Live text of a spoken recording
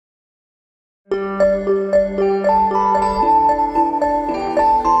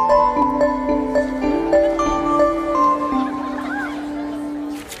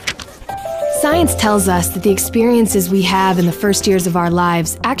tells us that the experiences we have in the first years of our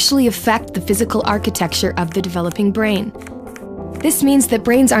lives actually affect the physical architecture of the developing brain. This means that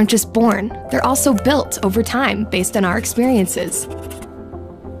brains aren't just born, they're also built over time based on our experiences.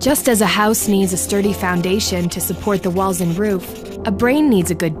 Just as a house needs a sturdy foundation to support the walls and roof, a brain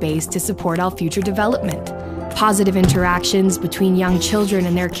needs a good base to support all future development. Positive interactions between young children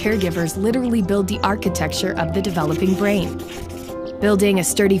and their caregivers literally build the architecture of the developing brain. Building a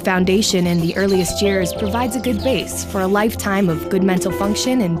sturdy foundation in the earliest years provides a good base for a lifetime of good mental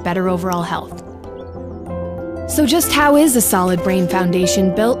function and better overall health. So just how is a solid brain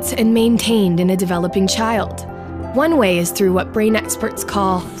foundation built and maintained in a developing child? One way is through what brain experts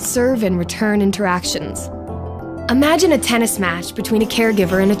call serve and return interactions. Imagine a tennis match between a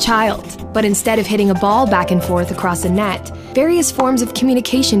caregiver and a child, but instead of hitting a ball back and forth across a net, various forms of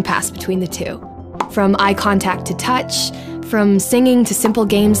communication pass between the two. From eye contact to touch, from singing to simple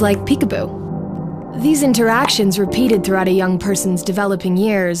games like peekaboo. These interactions, repeated throughout a young person's developing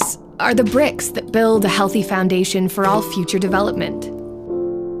years, are the bricks that build a healthy foundation for all future development.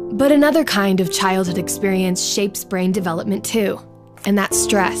 But another kind of childhood experience shapes brain development too, and that's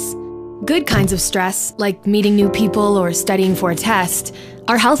stress. Good kinds of stress, like meeting new people or studying for a test,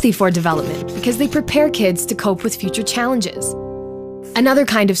 are healthy for development because they prepare kids to cope with future challenges. Another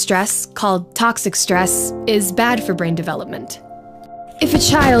kind of stress, called toxic stress, is bad for brain development. If a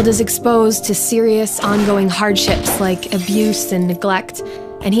child is exposed to serious, ongoing hardships like abuse and neglect,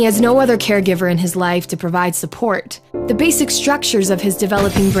 and he has no other caregiver in his life to provide support, the basic structures of his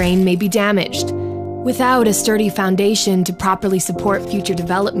developing brain may be damaged. Without a sturdy foundation to properly support future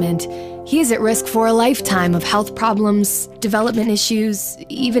development, he is at risk for a lifetime of health problems, development issues,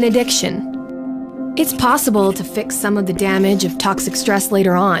 even addiction. It's possible to fix some of the damage of toxic stress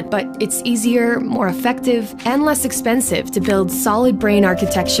later on, but it's easier, more effective, and less expensive to build solid brain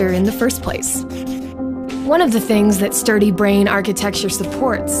architecture in the first place. One of the things that sturdy brain architecture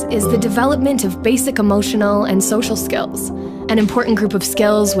supports is the development of basic emotional and social skills, an important group of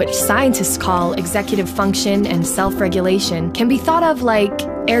skills which scientists call executive function and self-regulation can be thought of like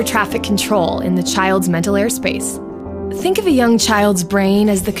air traffic control in the child's mental airspace. Think of a young child's brain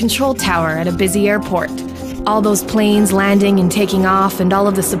as the control tower at a busy airport. All those planes landing and taking off and all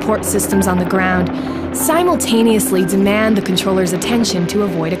of the support systems on the ground simultaneously demand the controller's attention to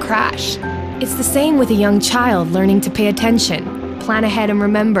avoid a crash. It's the same with a young child learning to pay attention, plan ahead and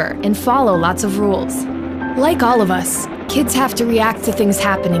remember, and follow lots of rules. Like all of us, kids have to react to things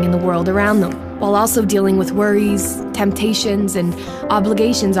happening in the world around them, while also dealing with worries, temptations, and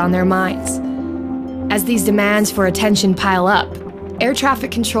obligations on their minds. As these demands for attention pile up, air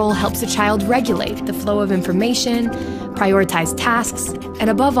traffic control helps a child regulate the flow of information, prioritize tasks, and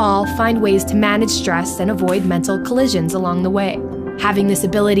above all, find ways to manage stress and avoid mental collisions along the way. Having this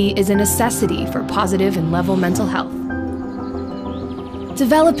ability is a necessity for positive and level mental health.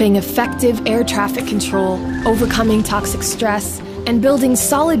 Developing effective air traffic control, overcoming toxic stress, and building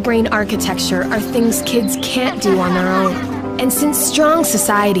solid brain architecture are things kids can't do on their own. And since strong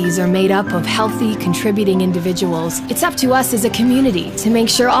societies are made up of healthy, contributing individuals, it's up to us as a community to make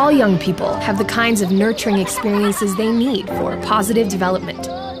sure all young people have the kinds of nurturing experiences they need for positive development.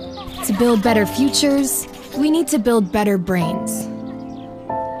 To build better futures, we need to build better brains.